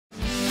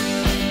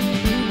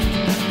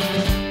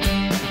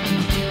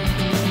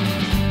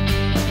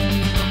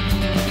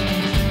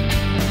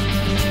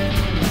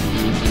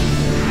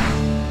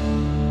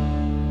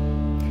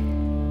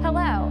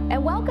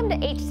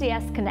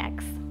HCS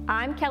Connects.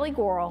 I'm Kelly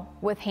Gorel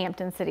with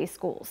Hampton City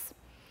Schools.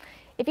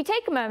 If you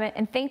take a moment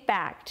and think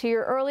back to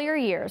your earlier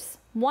years,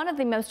 one of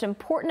the most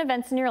important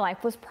events in your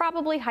life was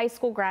probably high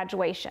school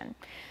graduation.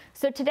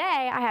 So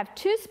today I have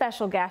two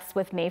special guests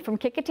with me from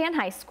Kecoughtan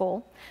High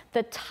School,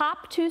 the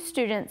top two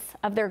students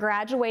of their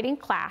graduating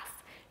class,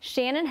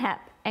 Shannon Hepp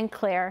and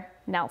Claire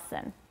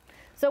Nelson.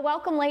 So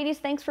welcome, ladies.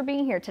 Thanks for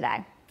being here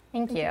today.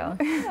 Thank you.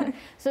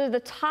 So the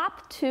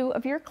top two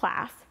of your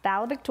class,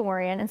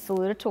 valedictorian and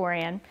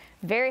salutatorian,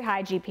 very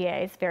high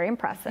GPAs, very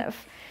impressive.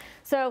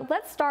 So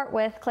let's start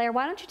with Claire.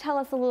 Why don't you tell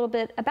us a little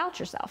bit about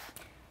yourself?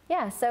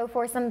 Yeah, so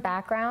for some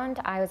background,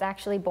 I was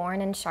actually born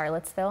in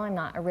Charlottesville. I'm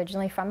not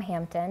originally from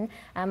Hampton.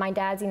 My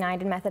dad's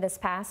United Methodist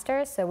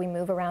pastor, so we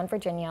move around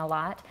Virginia a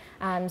lot.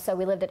 So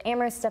we lived at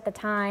Amherst at the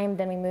time,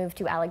 then we moved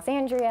to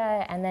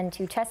Alexandria, and then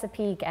to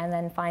Chesapeake, and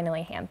then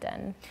finally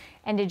Hampton.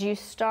 And did you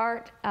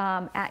start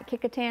at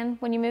Kecoughtan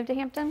when you moved to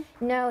Hampton?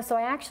 No, so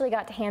I actually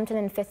got to Hampton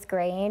in 5th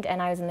grade,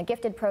 and I was in the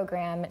gifted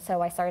program,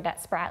 so I started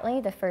at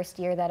Spratley the first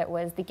year that it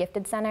was the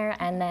gifted center,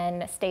 and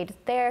then stayed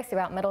there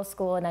throughout middle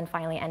school, and then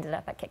finally ended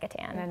up at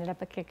Kecoughtan. Ended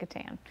up at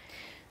Kecoughtan.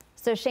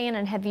 So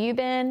Shannon, have you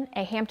been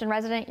a Hampton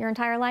resident your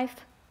entire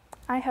life?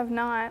 I have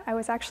not. I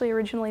was actually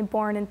originally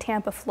born in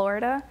Tampa,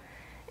 Florida,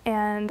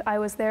 and I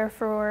was there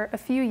for a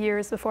few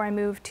years before I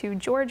moved to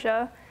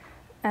Georgia,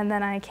 and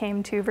then I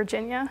came to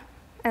Virginia.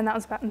 And that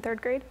was about in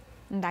 3rd grade.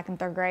 Back in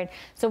 3rd grade.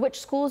 So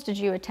which schools did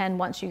you attend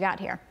once you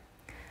got here?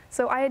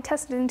 So I had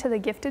tested into the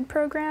gifted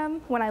program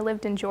when I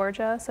lived in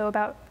Georgia. So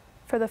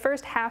for the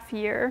first half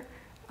year,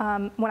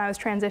 when I was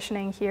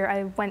transitioning here,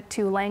 I went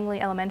to Langley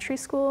Elementary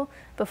School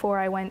before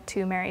I went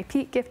to Mary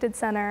Pete Gifted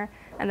Center,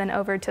 and then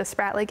over to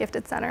Spratley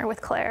Gifted Center with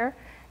Claire,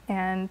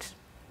 and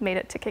made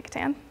it to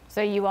Kecoughtan.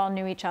 So you all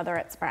knew each other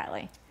at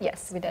Spratley?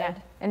 Yes, we did. Yeah.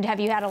 And have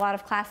you had a lot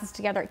of classes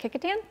together at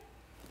Kecoughtan?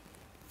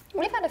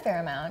 We've had a fair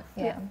amount,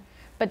 yeah.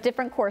 But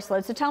different course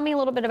loads. So tell me a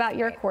little bit about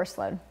your course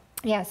load.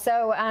 Yeah,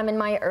 so in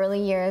my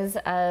early years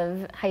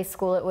of high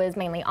school, it was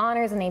mainly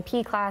honors and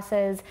AP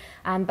classes,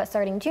 but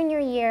starting junior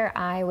year,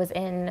 I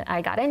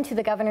got into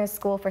the Governor's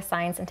School for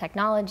Science and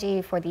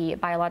Technology for the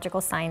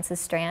Biological Sciences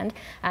strand.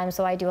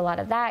 So I do a lot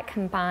of that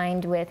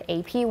combined with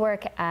AP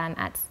work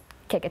at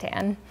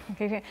Kecoughtan.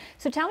 Okay.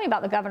 So tell me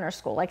about the Governor's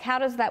School. Like, how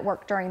does that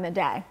work during the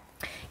day?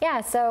 Yeah,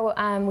 so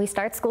we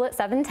start school at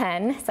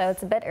 7:10, so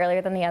it's a bit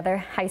earlier than the other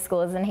high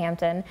schools in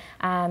Hampton.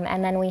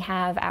 And then we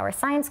have our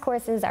science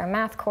courses, our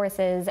math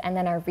courses, and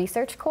then our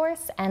research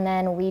course. And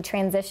then we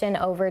transition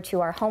over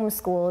to our home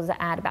schools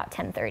at about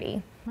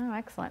 10:30. Oh,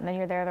 excellent. And then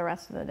you're there the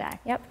rest of the day.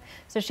 Yep.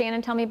 So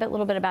Shannon, tell me a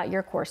little bit about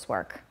your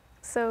coursework.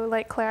 So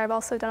like Claire, I've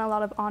also done a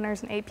lot of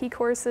honors and AP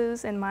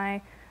courses in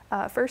my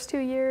first 2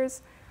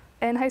 years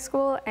in high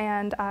school,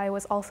 and I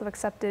was also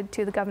accepted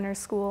to the Governor's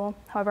School.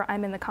 However,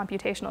 I'm in the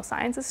computational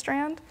sciences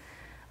strand.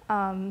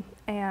 And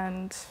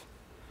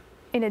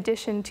in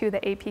addition to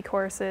the AP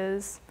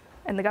courses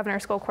and the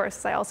Governor's School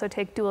courses, I also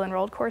take dual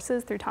enrolled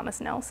courses through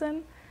Thomas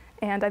Nelson.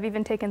 And I've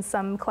even taken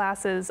some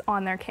classes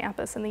on their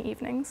campus in the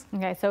evenings.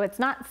 Okay, so it's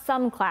not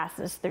some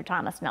classes through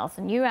Thomas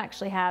Nelson. You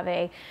actually have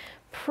a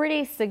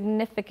pretty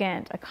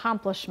significant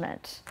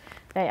accomplishment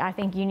that I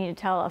think you need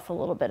to tell us a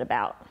little bit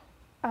about.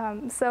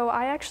 So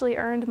I actually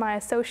earned my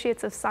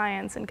Associates of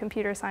Science in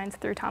Computer Science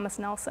through Thomas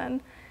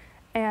Nelson.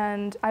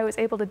 And I was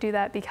able to do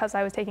that because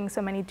I was taking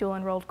so many dual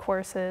enrolled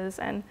courses,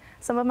 and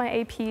some of my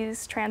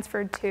APs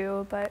transferred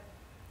too, but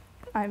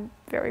I'm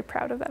very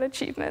proud of that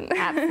achievement.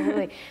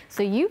 Absolutely.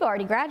 So you've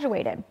already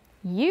graduated.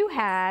 You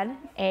had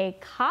a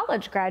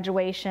college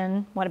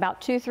graduation, what,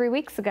 about 2-3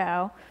 weeks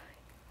ago,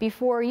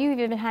 before you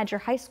even had your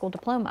high school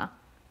diploma.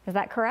 Is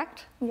that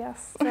correct?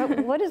 Yes. So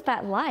what is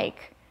that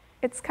like?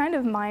 It's kind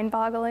of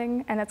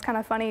mind-boggling, and it's kind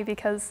of funny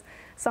because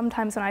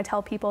sometimes when I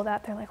tell people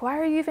that, they're like, why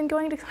are you even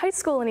going to high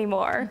school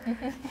anymore?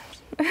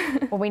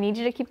 Well, we need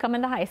you to keep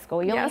coming to high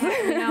school. You only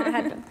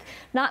have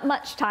not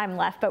much time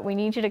left, but we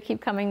need you to keep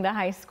coming to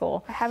high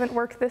school. I haven't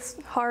worked this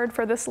hard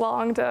for this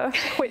long to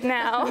quit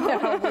now.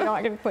 No, we're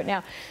not going to quit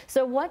now.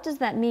 So what does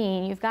that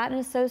mean? You've got an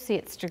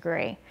associate's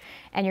degree,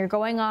 and you're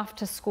going off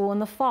to school in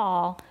the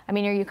fall. I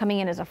mean, are you coming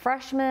in as a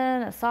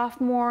freshman, a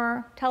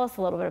sophomore? Tell us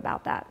a little bit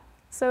about that.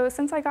 So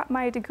since I got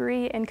my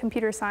degree in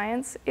computer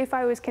science, if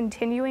I was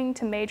continuing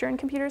to major in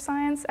computer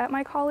science at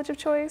my college of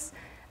choice,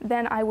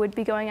 then I would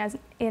be going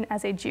in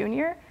as a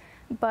junior.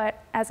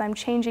 But as I'm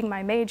changing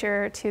my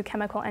major to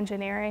chemical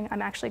engineering,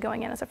 I'm actually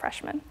going in as a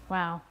freshman.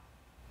 Wow.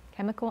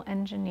 Chemical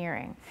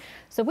engineering.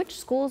 So which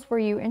schools were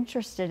you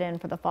interested in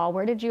for the fall?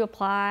 Where did you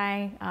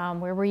apply?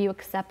 Where were you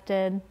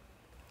accepted?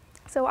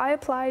 So I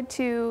applied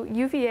to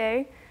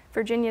UVA,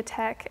 Virginia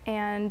Tech,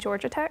 and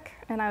Georgia Tech,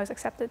 and I was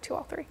accepted to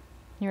all 3.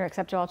 You were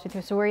accepted all 2,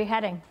 3. So where are you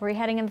heading? Where are you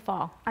heading in the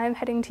fall? I'm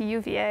heading to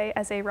UVA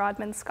as a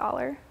Rodman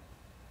Scholar.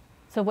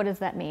 So what does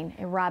that mean,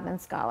 a Rodman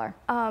Scholar?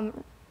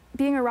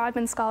 Being a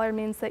Rodman Scholar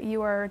means that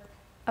you are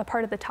a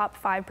part of the top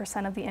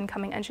 5% of the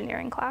incoming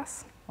engineering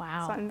class.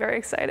 Wow. So I'm very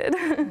excited.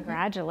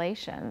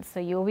 Congratulations. So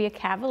you will be a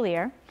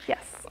Cavalier.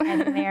 Yes.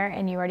 Heading there,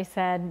 and you already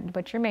said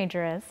what your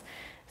major is.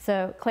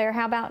 So Claire,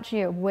 how about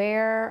you?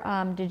 Where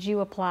did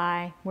you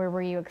apply? Where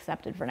were you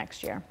accepted for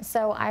next year?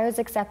 So I was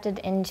accepted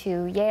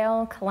into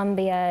Yale,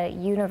 Columbia,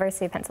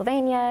 University of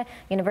Pennsylvania,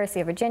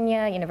 University of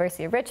Virginia,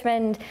 University of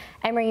Richmond,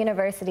 Emory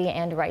University,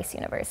 and Rice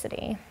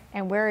University.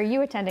 And where are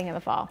you attending in the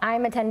fall?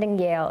 I'm attending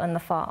Yale in the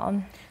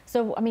fall.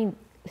 So, I mean,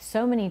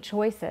 so many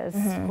choices,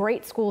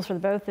 great schools for the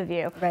both of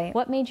you. Right.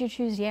 What made you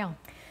choose Yale?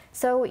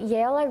 So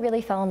Yale I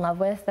really fell in love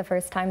with the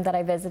first time that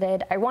I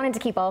visited. I wanted to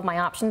keep all of my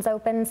options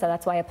open, so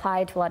that's why I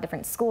applied to a lot of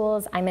different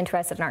schools. I'm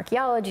interested in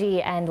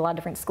archaeology, and a lot of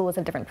different schools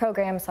have different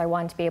programs, so I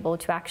wanted to be able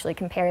to actually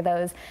compare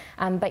those.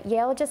 But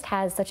Yale just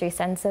has such a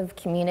sense of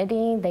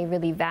community. They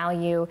really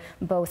value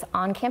both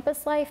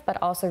on-campus life,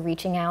 but also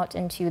reaching out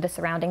into the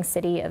surrounding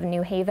city of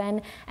New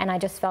Haven, and I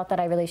just felt that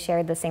I really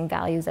shared the same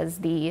values as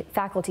the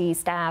faculty,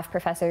 staff,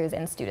 professors,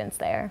 and students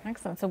there.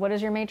 Excellent. So what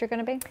is your major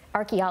going to be?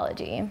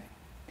 Archaeology.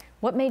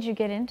 What made you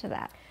get into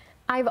that?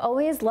 I've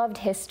always loved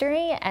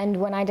history, and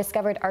when I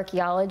discovered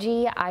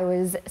archaeology, I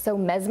was so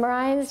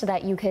mesmerized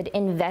that you could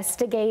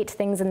investigate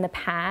things in the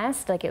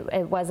past. Like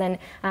it wasn't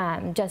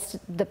just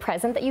the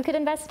present that you could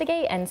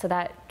investigate, and so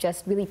that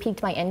just really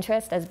piqued my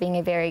interest as being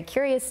a very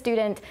curious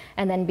student,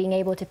 and then being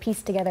able to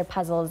piece together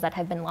puzzles that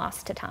have been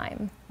lost to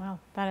time. Wow,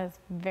 that is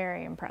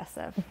very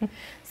impressive.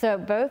 So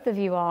both of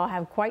you all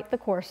have quite the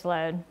course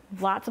load,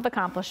 lots of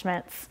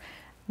accomplishments.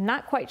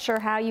 Not quite sure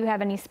how you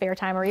have any spare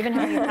time or even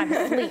how you have time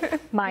to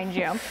sleep, mind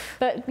you.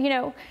 But, you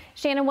know,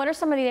 Shannon, what are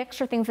some of the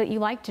extra things that you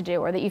like to do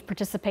or that you've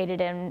participated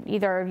in,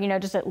 either, you know,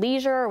 just at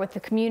leisure or with the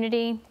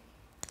community?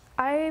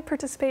 I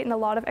participate in a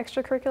lot of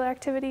extracurricular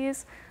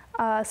activities,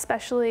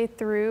 especially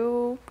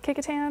through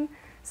Kecoughtan.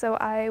 So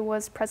I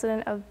was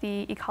president of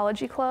the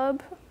Ecology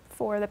Club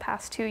for the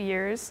past 2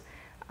 years.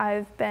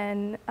 I've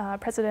been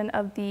president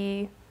of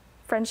the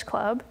French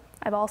Club.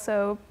 I've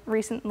also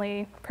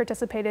recently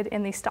participated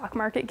in the stock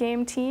market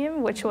game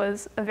team, which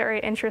was a very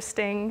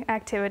interesting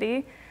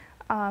activity.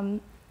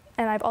 And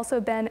I've also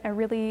been a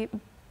really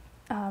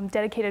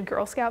dedicated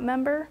Girl Scout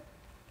member.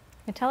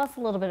 And tell us a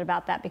little bit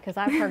about that, because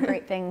I've heard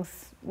great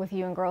things with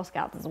you and Girl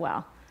Scouts as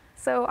well.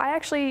 So I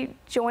actually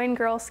joined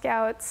Girl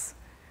Scouts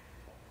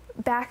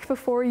back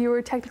before you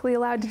were technically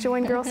allowed to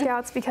join Girl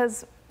Scouts,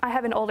 because I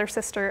have an older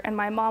sister and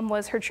my mom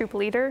was her troop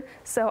leader,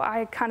 so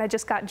I kind of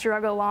just got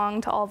drug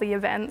along to all the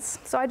events.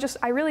 So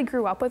I really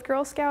grew up with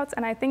Girl Scouts,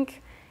 and I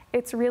think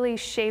it's really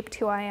shaped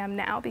who I am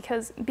now,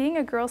 because being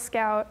a Girl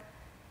Scout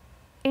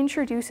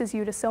introduces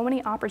you to so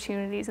many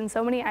opportunities and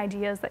so many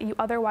ideas that you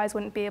otherwise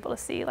wouldn't be able to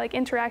see, like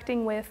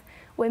interacting with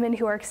women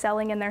who are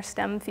excelling in their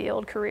STEM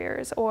field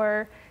careers,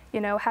 or you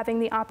know, having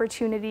the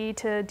opportunity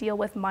to deal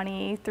with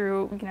money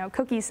through, you know,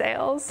 cookie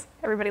sales.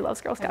 Everybody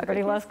loves Girl Scout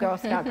Everybody loves Girl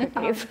Scout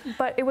cookies.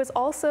 But it was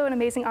also an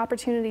amazing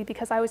opportunity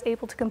because I was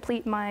able to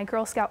complete my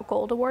Girl Scout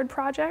Gold Award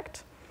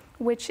project,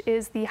 which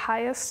is the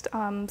highest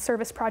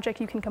service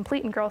project you can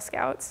complete in Girl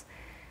Scouts.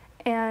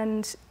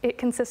 And it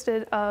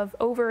consisted of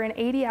over an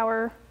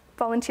 80-hour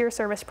volunteer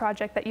service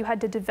project that you had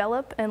to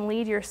develop and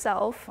lead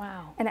yourself.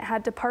 Wow. And it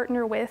had to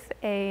partner with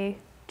a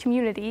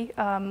community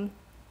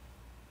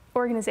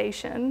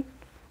organization,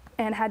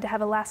 and had to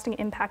have a lasting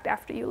impact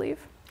after you leave.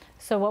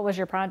 So what was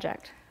your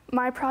project?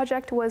 My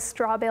project was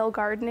straw bale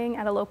gardening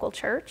at a local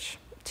church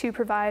to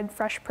provide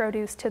fresh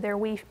produce to their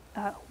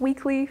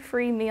weekly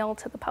free meal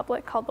to the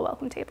public called the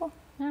Welcome Table.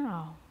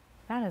 Oh,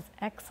 that is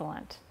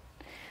excellent.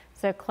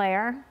 So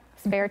Claire,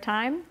 spare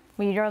time?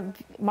 Well, your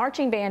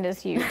marching band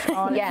is huge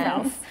on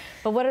itself.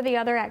 But what are the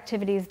other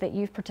activities that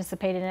you've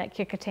participated in at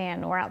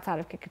Kecoughtan or outside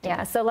of Kecoughtan?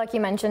 Yeah, so like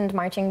you mentioned,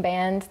 marching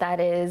band, that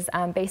is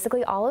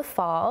basically all of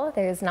fall.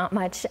 There's not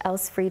much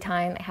else free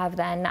time I have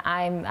then.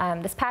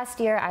 This past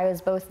year, I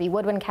was both the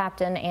woodwind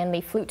captain and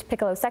the flute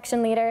piccolo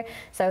section leader,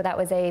 so that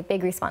was a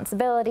big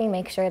responsibility,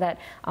 make sure that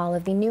all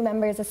of the new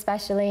members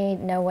especially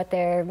know what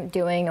they're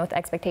doing, know what the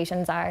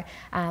expectations are.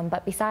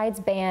 But besides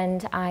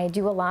band, I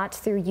do a lot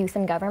through Youth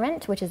in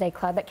Government, which is a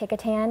club at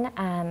Kecoughtan.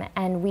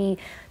 And we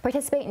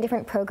participate in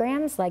different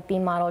programs like the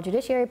Model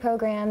Judiciary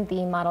Program,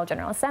 the Model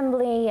General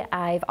Assembly.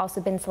 I've also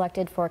been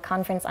selected for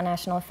Conference on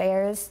National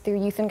Affairs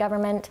through Youth in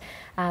Government.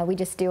 We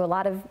just do a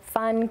lot of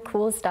fun,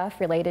 cool stuff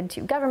related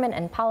to government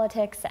and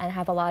politics and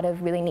have a lot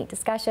of really neat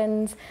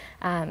discussions.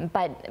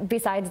 But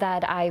besides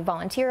that, I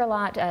volunteer a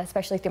lot,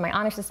 especially through my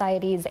honor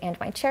societies and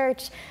my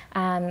church.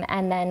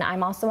 And then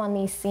I'm also on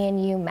the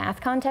CNU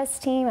math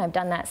contest team. I've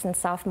done that since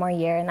sophomore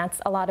year, and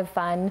that's a lot of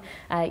fun.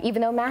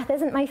 Even though math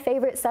isn't my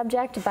favorite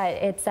subject, but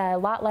it's a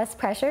lot less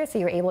pressure, so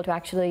you're able to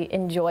actually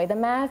enjoy the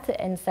math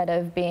instead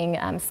of being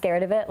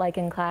scared of it like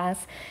in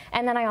class.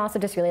 And then I also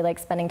just really like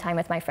spending time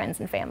with my friends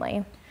and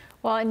family.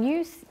 Well, and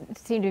you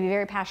seem to be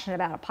very passionate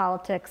about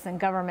politics and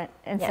government,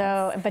 and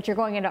so, but you're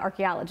going into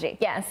archaeology.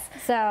 Yes.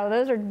 So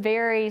those are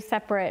very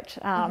separate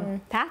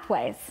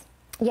pathways.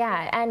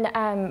 Yeah,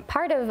 and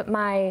part of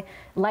my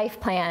life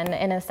plan,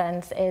 in a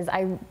sense, is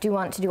I do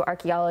want to do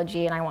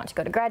archaeology, and I want to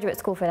go to graduate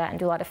school for that and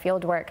do a lot of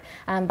field work.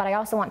 But I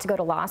also want to go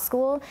to law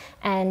school,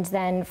 and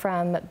then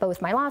from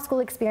both my law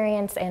school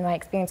experience and my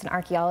experience in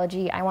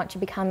archaeology, I want to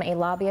become a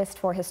lobbyist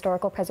for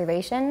historical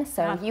preservation.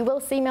 So you will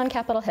see me on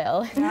Capitol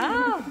Hill.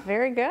 Oh,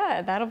 very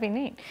good. That'll be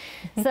neat.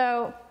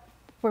 So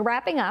we're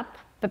wrapping up.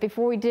 But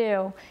before we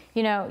do,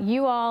 you know,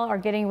 you all are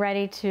getting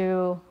ready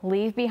to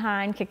leave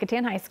behind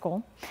Kecoughtan High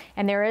School.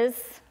 And there is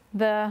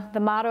the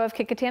motto of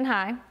Kecoughtan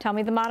High. Tell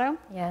me the motto.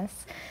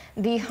 Yes.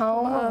 The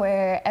home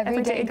where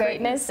everyday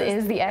greatness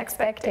is the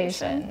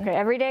expectation. Okay,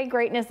 everyday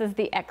greatness is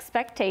the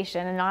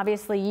expectation. And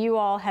obviously you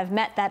all have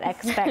met that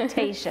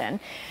expectation.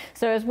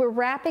 So as we're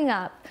wrapping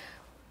up,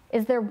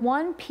 is there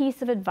one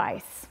piece of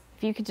advice,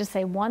 if you could just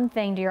say one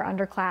thing to your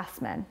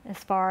underclassmen as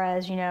far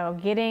as, you know,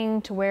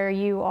 getting to where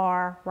you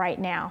are right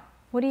now?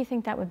 What do you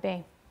think that would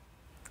be?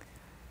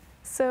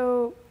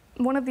 So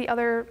one of the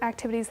other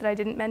activities that I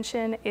didn't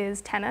mention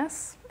is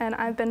tennis, and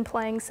I've been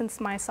playing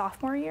since my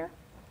sophomore year.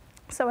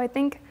 So I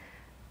think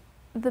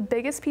the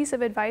biggest piece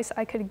of advice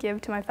I could give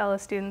to my fellow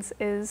students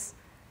is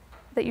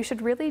that you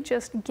should really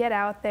just get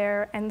out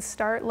there and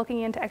start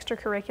looking into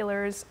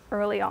extracurriculars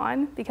early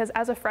on, because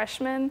as a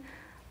freshman,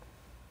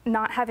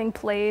 not having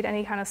played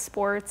any kind of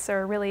sports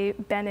or really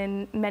been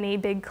in many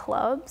big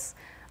clubs,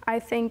 I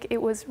think it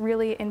was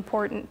really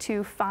important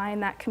to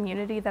find that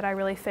community that I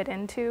really fit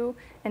into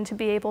and to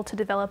be able to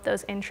develop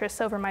those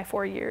interests over my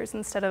 4 years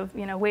instead of,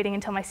 you know, waiting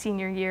until my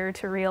senior year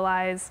to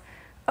realize,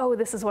 oh,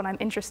 this is what I'm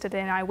interested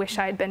in. I wish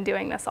I had been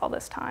doing this all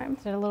this time.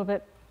 So a little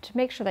bit to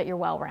make sure that you're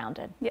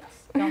well-rounded. Yes.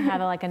 Don't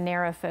have like a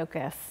narrow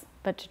focus,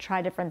 but to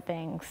try different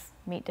things,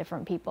 meet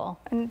different people.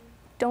 And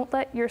don't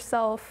let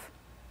yourself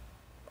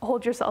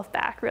hold yourself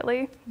back,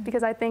 really,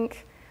 because I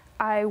think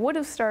I would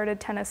have started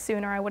tennis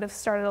sooner. I would have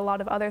started a lot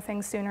of other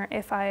things sooner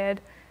if I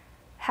had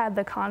had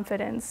the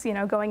confidence, you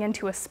know, going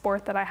into a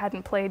sport that I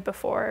hadn't played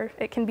before.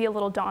 It can be a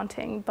little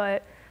daunting,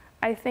 but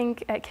I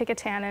think at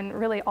Kecoughtan and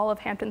really all of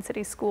Hampton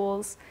City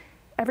schools,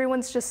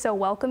 everyone's just so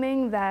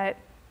welcoming that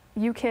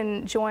you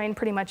can join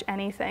pretty much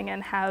anything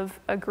and have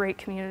a great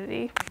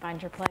community.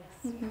 Find your place.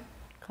 Mm-hmm.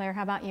 Claire,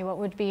 how about you? What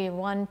would be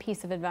one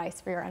piece of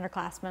advice for your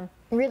underclassmen?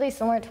 Really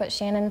similar to what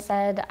Shannon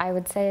said, I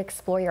would say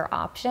explore your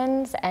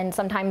options, and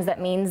sometimes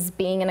that means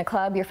being in a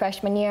club your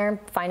freshman year,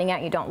 finding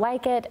out you don't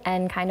like it,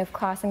 and kind of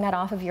crossing that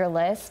off of your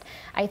list.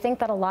 I think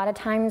that a lot of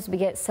times we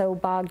get so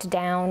bogged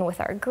down with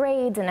our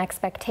grades and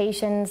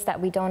expectations that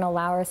we don't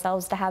allow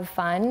ourselves to have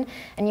fun,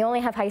 and you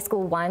only have high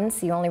school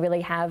once, you only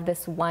really have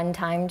this one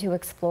time to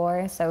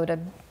explore, so to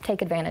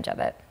take advantage of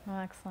it. Oh,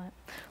 excellent.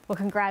 Well,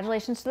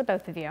 congratulations to the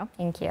both of you.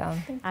 Thank you.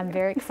 I'm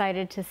very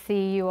excited to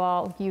see you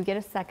all. You get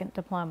a second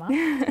diploma.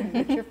 You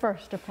get your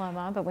first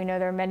diploma, but we know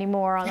there are many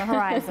more on the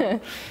horizon.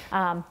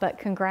 But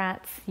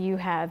congrats. You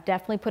have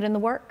definitely put in the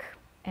work,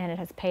 and it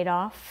has paid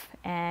off.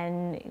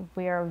 And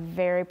we are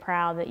very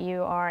proud that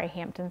you are a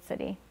Hampton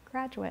City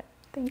graduate.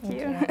 Thank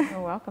you.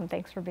 You're welcome.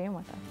 Thanks for being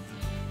with us.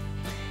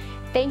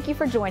 Thank you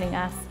for joining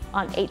us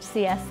on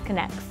HCS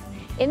Connects.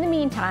 In the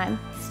meantime,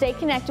 stay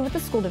connected with the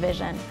School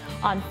Division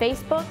on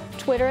Facebook,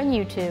 Twitter, and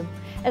YouTube,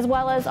 as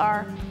well as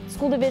our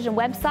School Division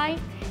website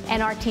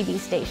and our TV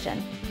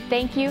station.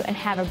 Thank you and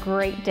have a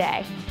great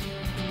day.